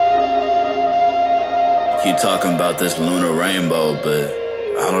Keep talking about this lunar rainbow, but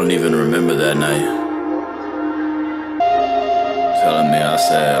I don't even remember that night. Telling me I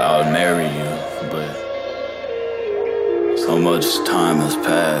said I would marry you, but so much time has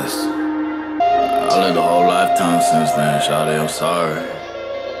passed. I lived a whole lifetime since then, shawty, I'm sorry.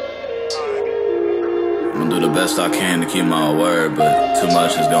 I'm gonna do the best I can to keep my word, but too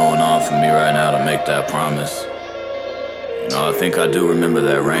much is going on for me right now to make that promise. You know, I think I do remember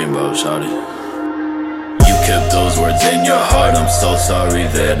that rainbow, shawty. You kept those words in your heart, I'm so sorry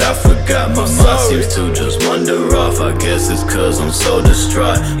that I forgot. My mind seems to just wander off, I guess it's cause I'm so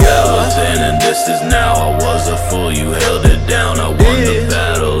distraught. That was then and this is now, I was a fool, you held it down. I won the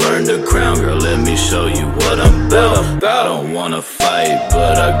battle, earned the crown, girl, let me show you what I'm about. I don't wanna fight,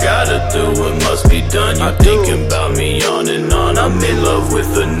 but I gotta do what must be done. You thinking about me on and on, I'm in love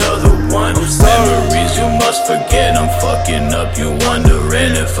with another one. Memories you must forget, I'm fucking up, you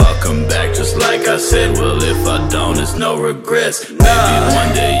wondering if I'll come back just like I said. Well, if I don't, it's no regrets. Maybe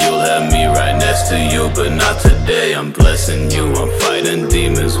one day you'll have me right next to you, but not today. I'm blessing you, I'm fighting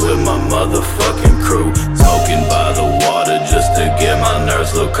demons with my motherfucking crew. Smoking by the water just to get my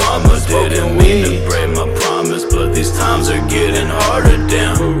nerves look calmer. Didn't mean to break my promise, but these times are getting harder.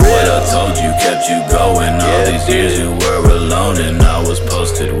 Damn, what I told you kept you going. All these years you were alone, and I was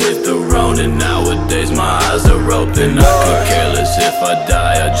posted with the ronin. Nowadays my eyes are open, I could care less if I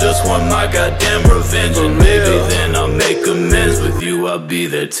die. I just want my goddamn revenge, and maybe then I'll make amends. With you I'll be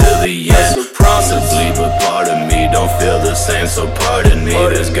there till the end. Possibly, but part of me don't feel the same, so pardon me.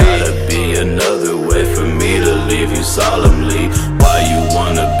 There's gotta be another way for me to leave you solemnly. Why you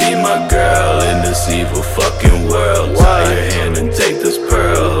wanna be my girl in this evil fucking world? Tie your hand and take this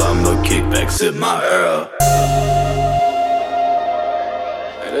pearl, I'ma kick back, sip my earl.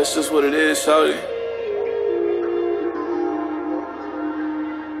 Hey, that's just what it is, shawty.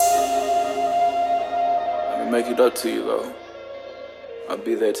 Let me make it up to you though, I'll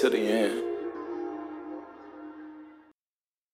be there till the end.